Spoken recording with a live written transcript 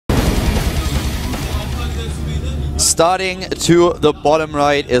Starting to the bottom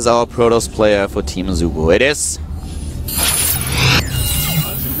right is our Protoss player for Team Zubu. It is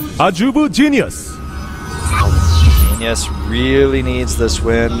Ajubu Genius. Genius really needs this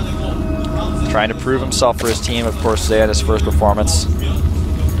win. Trying to prove himself for his team, of course, today in his first performance.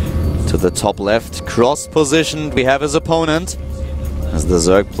 To the top left, cross-positioned, we have his opponent as the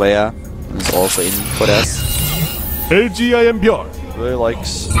Zerg player is also in Kodes. LGIM ByuL. Really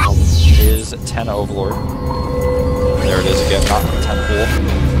likes his 10 Overlord. There it is again, not 10 pool.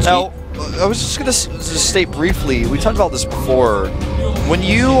 Now, I was just going to state briefly, we talked about this before. When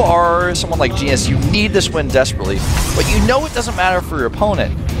you are someone like GS, you need this win desperately, but you know it doesn't matter for your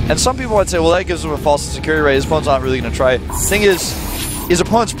opponent. And some people would say, well, that gives him a false security rate. His opponent's not really going to try. Thing is, his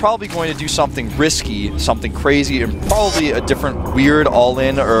opponent's probably going to do something risky, something crazy, and probably a different weird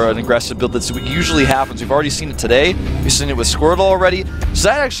all-in or an aggressive build that usually happens. We've already seen it today. We've seen it with Squirtle already. So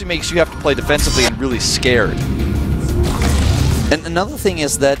that actually makes you have to play defensively and really scared. And another thing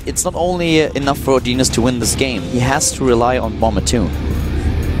is that it's not only enough for Genius to win this game, he has to rely on Bomber too.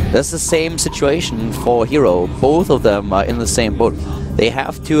 That's the same situation for Hero. Both of them are in the same boat. They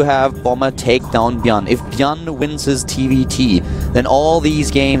have to have Bomber take down ByuL. If ByuL wins his TVT, then all these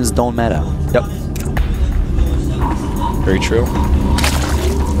games don't matter. Yep. Very true.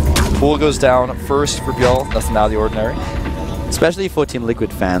 Pool goes down first for ByuL. Nothing out of the ordinary. Especially for Team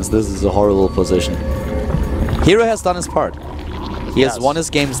Liquid fans, this is a horrible position. Hero has done his part. He has won his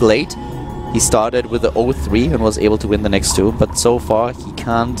games late. He started with the 0-3 and was able to win the next two, but so far he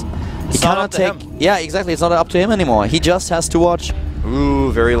can't. He cannot take. Yeah, exactly. It's not up to him anymore. He just has to watch. Ooh,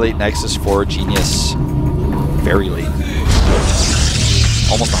 very late Nexus for Genius. Very late.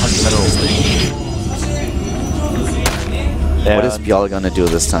 Almost 100 minerals. What is ByuL gonna do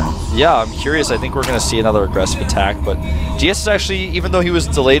this time? Yeah, I'm curious. I think we're gonna see another aggressive attack, but GS is actually, even though he was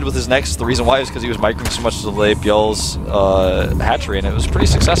delayed with his Nexus, the reason why is because he was microing so much to delay ByuL's hatchery, and it was pretty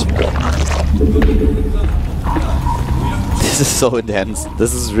successful. This is so intense.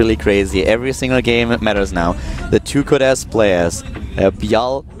 This is really crazy. Every single game matters now. The two Kodes players,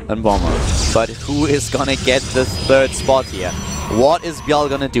 ByuL and Bomber. But who is gonna get the third spot here? What is ByuL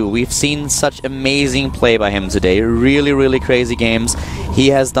gonna do? We've seen such amazing play by him today. Really, really crazy games. He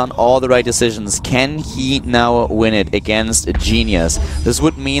has done all the right decisions. Can he now win it against Genius? This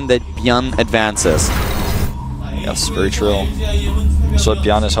would mean that ByuL advances. Yes, very true. That's what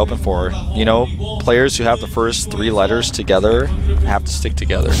ByuL is hoping for. You know, players who have the first 3 letters together have to stick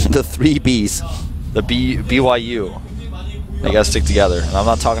together. The 3 Bs. The BYU. They gotta stick together. And I'm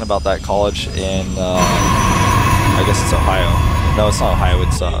not talking about that college in, I guess it's Ohio. No, it's not Ohio,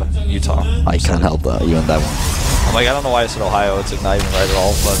 it's Utah. I can't help you on that one. I'm like, I don't know why I said Ohio, it's like not even right at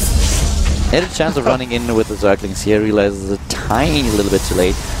all, but... He had a chance of running in with the Zerglings here, realizes a tiny little bit too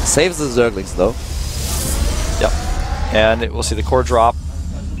late. Saves the Zerglings though. Yep. And we'll see the core drop.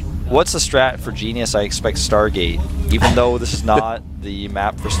 What's the strat for Genius? I expect Stargate. Even though this is not the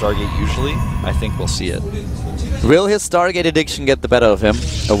map for Stargate usually, I think we'll see it. Will his Stargate addiction get the better of him,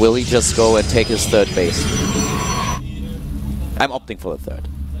 or will he just go and take his third base? I'm opting for the third.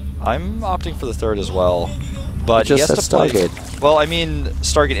 I'm opting for the third as well. But he has has to play. Stargate. Well, I mean,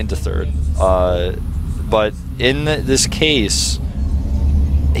 Stargate into third. But in this case,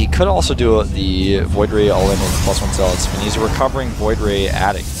 he could also do the Void Ray all in with +1 zealots. I mean, he's a recovering Void Ray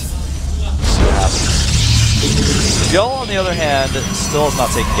addict. Let's see what happens. ByuL, on the other hand, still has not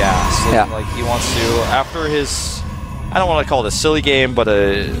taken gas. Yeah. Like he wants to, after his, I don't want to call it a silly game, but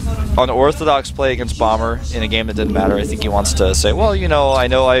an unorthodox play against Bomber in a game that didn't matter. I think he wants to say, well, you know I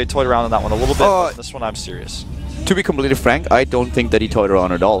toyed around on that one a little bit, but this one I'm serious. To be completely frank, I don't think that he toyed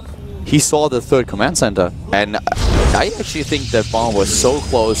around at all. He saw the third command center, and I actually think that Bomber was so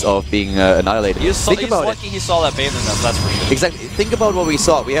close of being annihilated. He's lucky he saw that Baneling nest, that's for sure. Exactly. Think about what we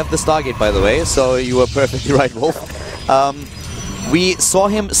saw. We have the Stargate, by the way, so you were perfectly right, Wolf. We saw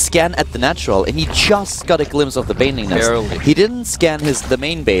him scan at the natural, and he just got a glimpse of the Baneling nest. Barely. He didn't scan the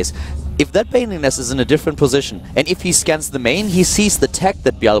main base. If that Baneling nest is in a different position, and if he scans the main, he sees the tech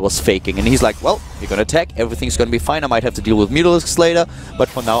that ByuL was faking, and he's like, well, you're gonna tech, everything's gonna be fine, I might have to deal with Mutilisks later, but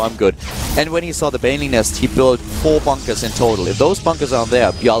for now I'm good. And when he saw the Baneling nest, he built 4 bunkers in total. If those bunkers aren't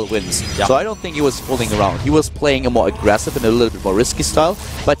there, ByuL wins. Yep. So I don't think he was fooling around. He was playing a more aggressive and a little bit more risky style,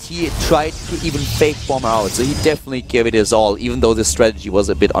 but he tried to even fake Bomber out, so he definitely gave it his all, even though this strategy was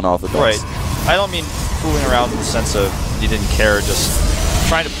a bit unorthodox. Right. I don't mean fooling around in the sense of he didn't care, just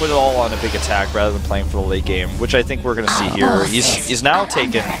trying to put it all on a big attack rather than playing for the late game, which I think we're going to see here. He's now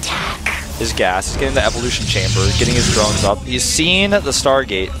taken his gas, he's getting the evolution chamber, getting his drones up. He's seen the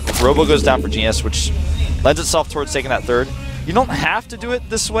Stargate. Robo goes down for Genius, which lends itself towards taking that third. You don't have to do it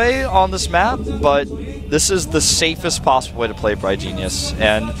this way on this map, but this is the safest possible way to play Bright Genius.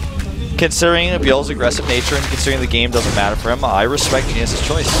 And considering ByuL's aggressive nature and considering the game doesn't matter for him, I respect Genius'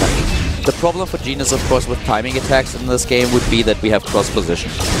 choice. The problem for Genius, of course, with timing attacks in this game would be that we have cross position,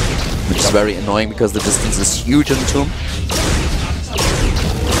 which is very annoying because the distance is huge on Tomb.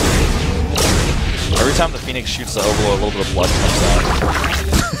 Every time the Phoenix shoots the Overlord, a little bit of blood comes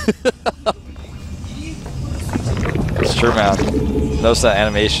out. It's true, man. Notice that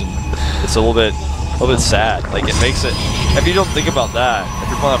animation. It's a little bit sad. Like, it makes it. If you don't think about that, if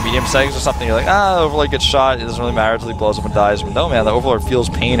you're playing on medium settings or something, you're like, ah, the Overlord gets shot. It doesn't really matter until he blows up and dies. But no, man, the Overlord feels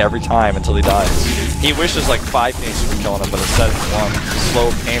pain every time until he dies. He wishes like 5 Phoenixes were killing him, but instead it's one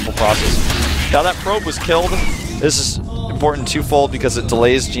slow, painful process. Now that probe was killed. This is important twofold because it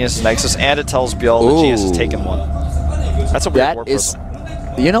delays Genius' Nexus and it tells ByuL that Genius has taken one. That's a weird warp prism.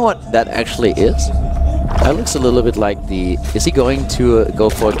 You know what that actually is? That looks a little bit like the... Is he going to go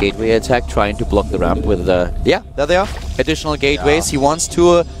for a gateway attack, trying to block the ramp with the... Yeah, there they are. Additional gateways. Yeah. He wants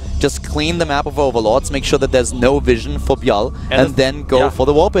to just clean the map of Overlords, make sure that there's no vision for ByuL, and then go for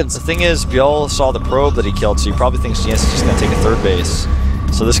the warp-ins. The thing is, ByuL saw the probe that he killed, so he probably thinks Genius is just going to take a third base.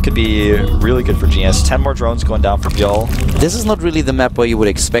 So this could be really good for Genius. 10 more drones going down for ByuL. This is not really the map where you would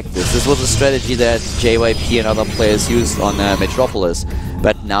expect this. This was a strategy that JYP and other players used on Metropolis.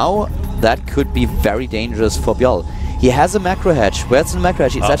 But now, that could be very dangerous for ByuL. He has a macro hatch. Where's the macro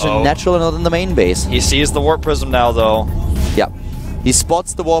hatch? It's actually natural and not in the main base. He sees the warp prism now, though. Yeah. He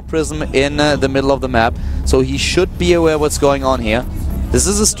spots the warp prism in the middle of the map, so he should be aware what's going on here. This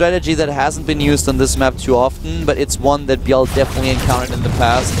is a strategy that hasn't been used on this map too often, but it's one that ByuL definitely encountered in the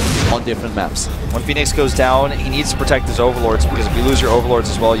past on different maps. When Phoenix goes down, he needs to protect his Overlords, because if you lose your Overlords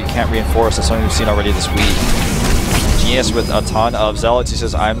as well, you can't reinforce. That's something we've seen already this week. Genius with a ton of Zealots. He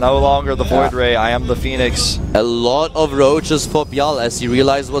says, I'm no longer the Void Ray, I am the Phoenix. A lot of roaches for ByuL as he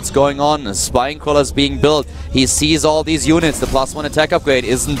realizes what's going on. A spine crawler is being built. He sees all these units. The +1 attack upgrade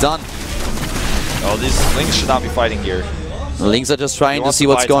isn't done. Oh, these Lings should not be fighting here. The Lings are just trying to see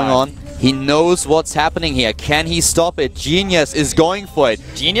what's going on. He knows what's happening here. Can he stop it? Genius is going for it.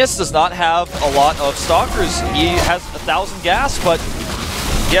 Genius does not have a lot of Stalkers. He has 1,000 gas, but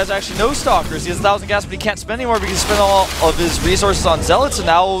he has actually no Stalkers. He has 1,000 gas, but he can't spend anymore because he spent all of his resources on Zealots, and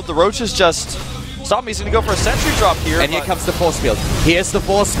now the Roaches just stop him. He's going to go for a sentry drop here. And here comes the force field. Here's the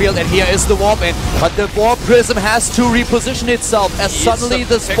force field, and here is the warp in. But the warp prism has to reposition itself as suddenly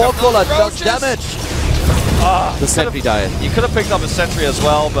the Spore Crawler does damage. The sentry died. He could have picked up a sentry as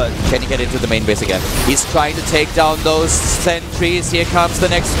well, but... Can he get into the main base again? He's trying to take down those sentries. Here comes the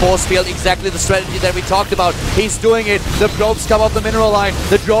next force field. Exactly the strategy that we talked about. He's doing it. The probes come off the mineral line.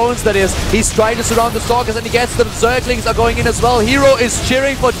 The drones, that is. He's trying to surround the Stalkers, and he gets them. Zerglings are going in as well. Hero is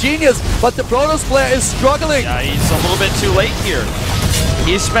cheering for Genius, but the Protoss player is struggling. Yeah, he's a little bit too late here.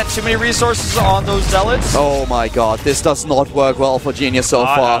 He's spent too many resources on those Zealots. Oh my god, this does not work well for Genius so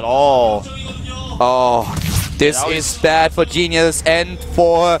far. Not at all. Oh, this is bad for Genius and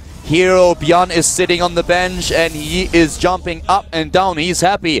for Hero. ByuL is sitting on the bench and he is jumping up and down. He's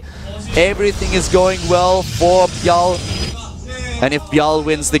happy. Everything is going well for ByuL. And if ByuL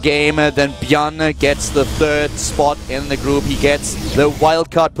wins the game, then ByuL gets the 3rd spot in the group. He gets the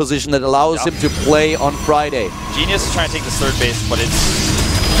wildcard position that allows him to play on Friday. Genius is trying to take this 3rd base, but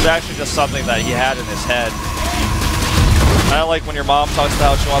it's actually just something that he had in his head. Kind of like when your mom talks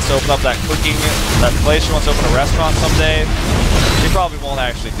about how she wants to open up that place, she wants to open a restaurant someday. She probably won't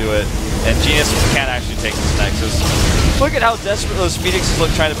actually do it. And Genius can't actually take this Nexus. Look at how desperate those Phoenixes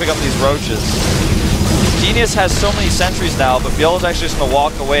look trying to pick up these Roaches. Genius has so many sentries now, but ByuL is actually just going to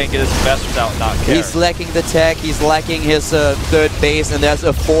walk away and get his investors out and not care. He's lacking the tech, he's lacking his 3rd base, and there's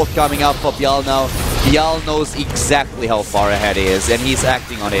a 4th coming up for ByuL now. ByuL knows exactly how far ahead he is, and he's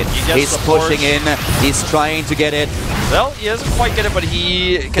acting on it. He's pushing in, he's trying to get it. Well, he doesn't quite get it, but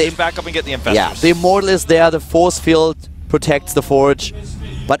he can back up and get the investors. Yeah, the Immortal is there, the force field protects the Forge.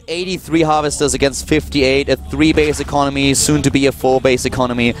 But 83 Harvesters against 58, a 3-base economy, soon to be a 4-base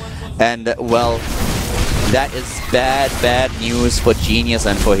economy. And, well, that is bad news for Genius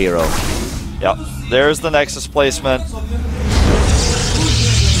and for Hero. Yep, there's the Nexus placement.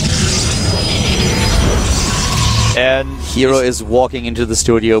 And Hero is walking into the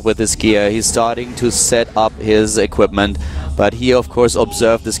studio with his gear. He's starting to set up his equipment. But he, of course,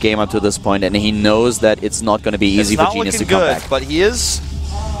 observed this game up to this point, and he knows that it's not going to be easy for Genius to come back. But he is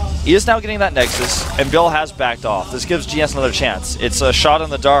now getting that Nexus, and ByuL has backed off. This gives Genius another chance. It's a shot in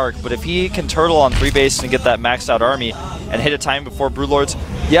the dark, but if he can turtle on 3 bases and get that maxed out army and hit a time before Broodlords,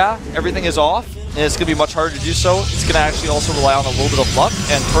 yeah, everything is off, and it's going to be much harder to do so. It's going to actually also rely on a little bit of luck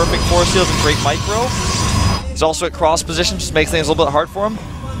and perfect force fields and great micro. He's also at cross position, just makes things a little bit hard for him.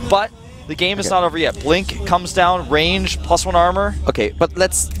 But the game is not over yet. Blink comes down, range, +1 armor. Okay, but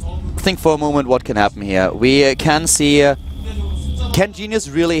let's think for a moment what can happen here. We can see... can Genius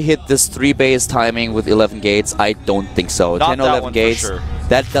really hit this 3-base timing with 11 gates? I don't think so. Not 10 or 11 gates, sure.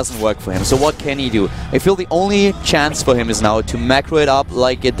 that doesn't work for him. So what can he do? I feel the only chance for him is now to macro it up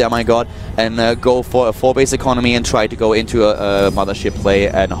like a demigod and go for a 4-base economy and try to go into a mothership play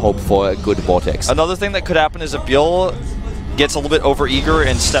and hope for a good vortex. Another thing that could happen is if ByuL gets a little bit over-eager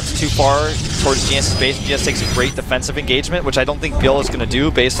and steps too far towards Genius' base, Genius takes a great defensive engagement, which I don't think ByuL is going to do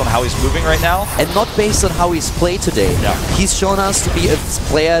based on how he's moving right now. And not based on how he's played today. Yeah. He's shown us to be a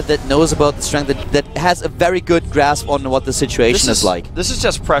player that knows about the strength, that has a very good grasp on what the situation is like. This is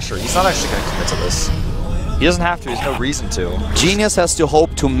just pressure. He's not actually going to commit to this. He doesn't have to. There's no reason to. Genius has to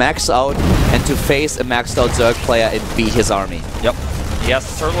hope to max out and to face a maxed out Zerg player and beat his army. Yep. He has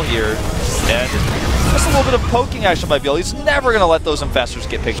the turtle here, and just a little bit of poking action by ByuL. He's never going to let those infestors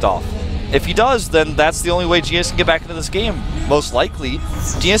get picked off. If he does, then that's the only way Genius can get back into this game, most likely.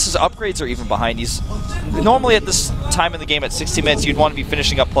 Genius's upgrades are even behind. He's normally at this time in the game at 60 minutes, you'd want to be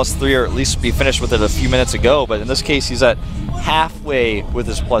finishing up +3 or at least be finished with it a few minutes ago, but in this case, he's at halfway with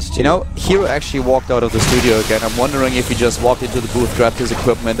his +2. You know, Hero actually walked out of the studio again. I'm wondering if he just walked into the booth, grabbed his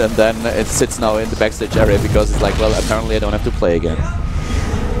equipment, and then it sits now in the backstage area because it's like, well, apparently I don't have to play again.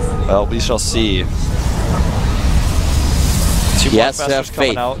 Well, we shall see. Two Yes, have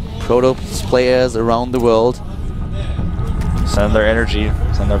faith. Protoss players around the world. Send their energy,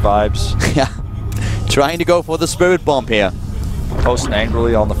 send their vibes. Yeah. Trying to go for the spirit bomb here. Posting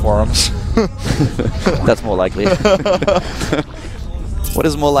angrily on the forums. That's more likely. What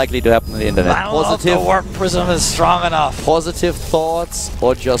is more likely to happen on the internet? I don't know if the warp prism is strong enough. Positive thoughts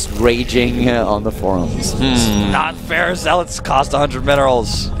or just raging on the forums? Not fair. Zealots cost 100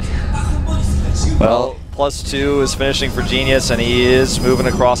 minerals. Well, +2 is finishing for Genius, and he is moving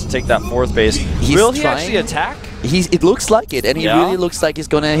across to take that 4th base. Will he actually attack? It looks like it, and he really looks like he's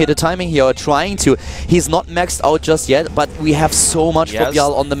gonna hit a timing here, or trying to. He's not maxed out just yet, but we have so much for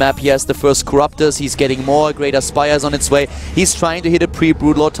ByuL on the map. He has the first Corruptors, he's getting more Greater Spires on its way. He's trying to hit a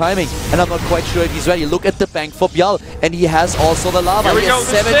pre-Broodlord timing, and I'm not quite sure if he's ready. Look at the bank for ByuL, and he has also the lava. He has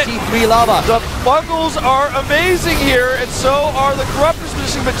 73 lava. The bungles are amazing here, and so are the Corruptors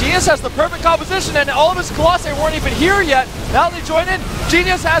positioning, but Genius has the perfect composition, and all of his Colossi weren't even here yet. Now they join in.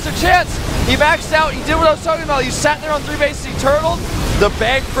 Genius has a chance. He maxed out. He did what I was talking about. He sat there on 3 bases. He turtled. The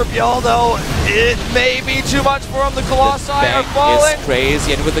bank for ByuL, though, it may be too much for him. The Colossi are falling. It's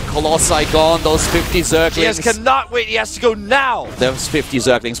crazy, and with the Colossi gone, those 50 Zerglings... Genius cannot wait. He has to go now. Those 50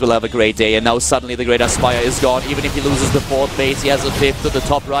 Zerglings will have a great day, and now suddenly the Greater Spire is gone. Even if he loses the 4th base, he has a 5th to the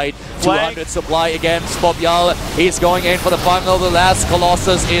top right. 200 supply against for ByuL. He's going in for the final. The last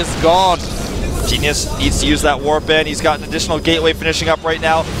Colossus is gone. Genius needs to use that warp in. He's got an additional gateway finishing up right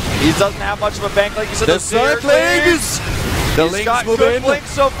now. He doesn't have much of a bank, like you said. The Zerglings! The He's got good blinks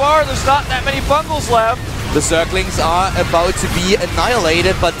so far. There's not that many bungles left. The Zerglings are about to be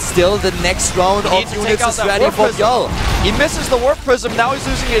annihilated, but still the next round of units is ready for ByuL. He misses the warp prism. Now he's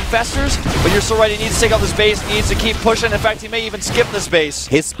losing infestors, but you're so right. He needs to take out this base. He needs to keep pushing. In fact, he may even skip this base.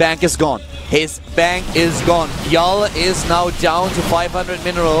 His bank is gone. His bank is gone. ByuL is now down to 500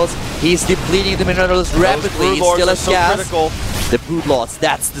 minerals. He's depleting the minerals rapidly. He still has gas. Critical. The Broodlords,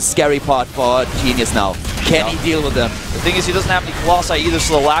 that's the scary part for Genius now. Can he deal with them? The thing is, he doesn't have any Colossi either,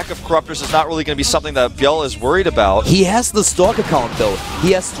 so the lack of Corruptors is not really going to be something that ByuL is worried about. He has the Stalker count, though.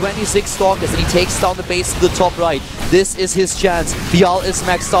 He has 26 Stalkers, and he takes down the base to the top right. This is his chance. ByuL is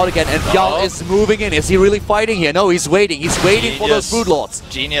maxed out again, and ByuL is moving in. Is he really fighting here? No, he's waiting. He's waiting for those Broodlords.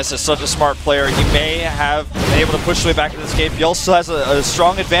 Genius is such a smart player. He may have been able to push his way back into this game. ByuL still has a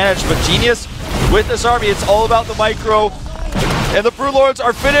strong advantage, but Genius, with this army, it's all about the micro. And the Broodlords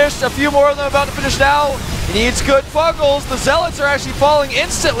are finished. A few more of them about to finish now. He needs good bungles. The Zealots are actually falling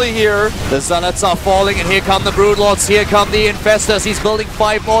instantly here. The Zealots are falling, and here come the Broodlords. Here come the Infestors. He's building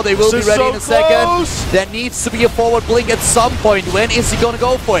 5 more. They will be ready in a second. There needs to be a forward blink at some point. When is he going to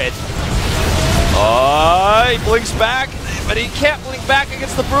go for it? He blinks back, but he can't blink back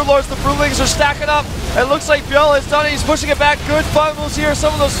against the Broodlords. The Broodlings are stacking up. It looks like ByuL has done it. He's pushing it back. Good bungles here.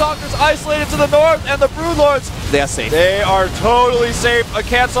 Some of those Stalkers isolated to the north, and the Broodlords, they're safe. They are totally safe. A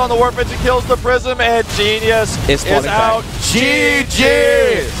cancel on the warp engine kills the Prism, and Genius is out.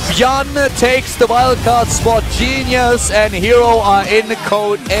 GG! ByuL takes the wildcard spot. Genius and Hero are in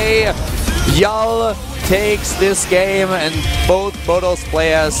code A. ByuL takes this game, and both Protoss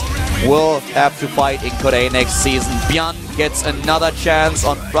players will have to fight in Code A next season. ByuL gets another chance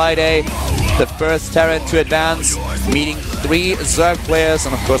on Friday. The first Terran to advance. meeting 3 Zerg players,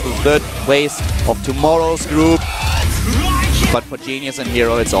 and of course the third place of tomorrow's group. But for Genius and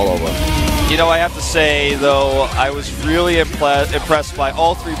Hero, it's all over. You know, I have to say, though, I was really impressed by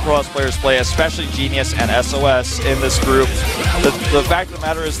all 3 Protoss players' play, especially Genius and SOS in this group. The fact of the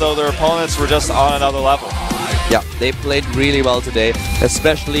matter is, though, their opponents were just on another level. Yeah, they played really well today,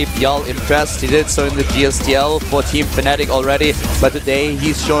 especially ByuL impressed. He did so in the GSL for Team Fnatic already, but today he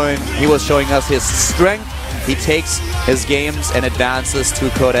was showing us his strength. He takes his games and advances to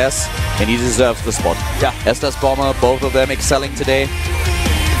Code S, and he deserves the spot. Yeah. As does Bomber, both of them excelling today.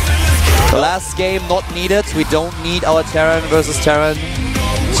 The last game not needed. We don't need our Terran versus Terran.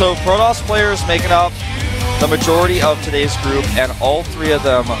 So Protoss players making up the majority of today's group, and all 3 of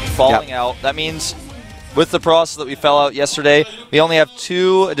them falling out. That means with the Protoss that we fell out yesterday, we only have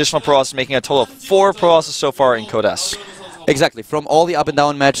 2 additional Protoss, making a total of 4 Protoss so far in Code S. Exactly. From all the up and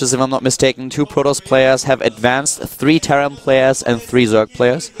down matches, if I'm not mistaken, 2 Protoss players have advanced, 3 Terran players and 3 Zerg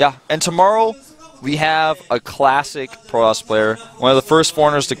players. Yeah, and tomorrow we have a classic Protoss player, one of the first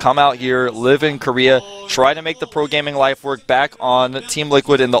foreigners to come out here, live in Korea, try to make the pro gaming life work back on Team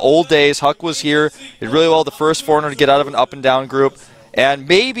Liquid in the old days. Huck was here, did really well, the first foreigner to get out of an up and down group, and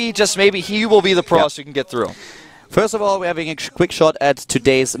maybe, just maybe, he will be the Protoss who can get through. First of all, we're having a quick shot at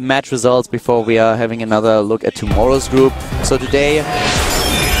today's match results before we are having another look at tomorrow's group. So today,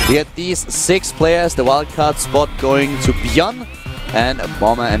 we had these 6 players, the wildcard spot going to ByuL, and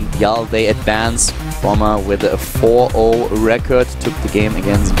Bomber and ByuL, they advance. Bomber with a 4-0 record, took the game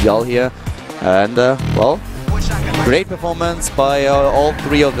against ByuL here. And, well, great performance by all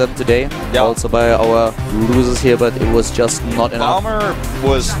 3 of them today. Yeah. Also by our losers here, but it was just not enough. Bomber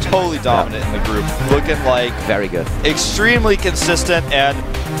was totally dominant in the group, looking like very good, extremely consistent, and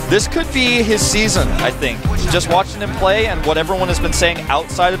this could be his season, I think. Just watching him play and what everyone has been saying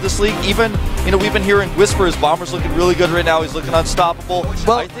outside of this league, even, you know, we've been hearing whispers, Bomber's looking really good right now, he's looking unstoppable.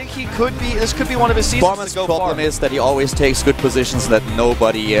 Well, I think he could be, this could be one of his seasons Bomber's to go problem far. is that he always takes good positions that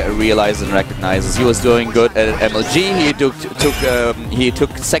nobody realizes and recognizes. He was doing good at MLG, he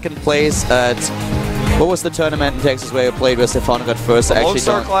took second place at, what was the tournament in Texas where he played where Stefano got first? Lone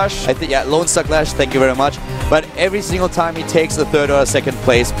Star Clash? I think, yeah, Lone Star Clash, thank you very much. But every single time he takes the 3rd or 2nd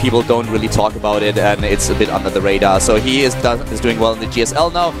place, people don't really talk about it, and it's a bit under the radar. So he is doing well in the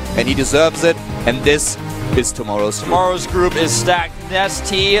GSL now, and he deserves it, and this is tomorrow's group. Tomorrow's group is stacked.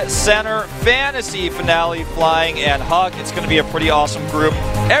 ST, Center, Fantasy Finale, Flying, and Huck. It's going to be a pretty awesome group.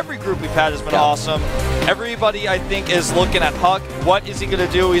 Every group we've had has been awesome. Everybody, I think, is looking at Huck. What is he going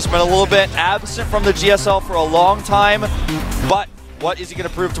to do? He's been a little bit absent from the GSL for a long time, but what is he going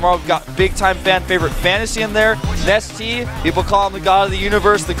to prove tomorrow? We've got big-time fan favorite Fantasy in there. ST, people call him the god of the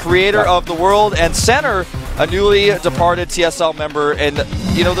universe, the creator of the world, and Center, a newly departed TSL member. And,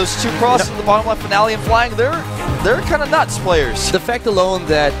 you know, those 2 crosses in the bottom left, Finale and Flying, they're kind of nuts players. The fact alone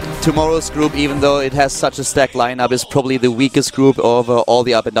that tomorrow's group, even though it has such a stacked lineup, is probably the weakest group of all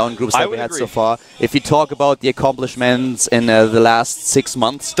the up and down groups that we had so far. If you talk about the accomplishments in the last 6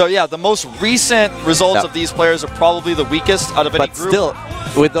 months. So yeah, the most recent results of these players are probably the weakest out of any group. Still,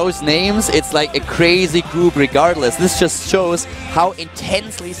 with those names, it's like a crazy group regardless. This just shows how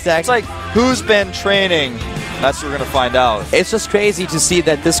intensely stacked. It's like, who's been training? That's what we're going to find out. It's just crazy to see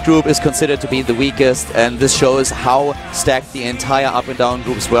that this group is considered to be the weakest, and this shows how stacked the entire up and down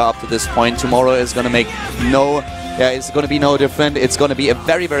groups were up to this point. Tomorrow is going to make it's going to be no different. It's going to be a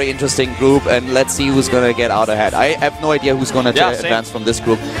very, very interesting group, and let's see who's going to get out ahead. I have no idea who's going to advance from this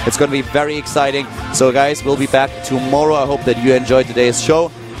group. It's going to be very exciting. So guys, we'll be back tomorrow. I hope that you enjoyed today's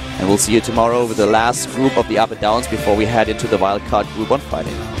show, and we'll see you tomorrow with the last group of the up and downs before we head into the wildcard group on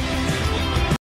Friday.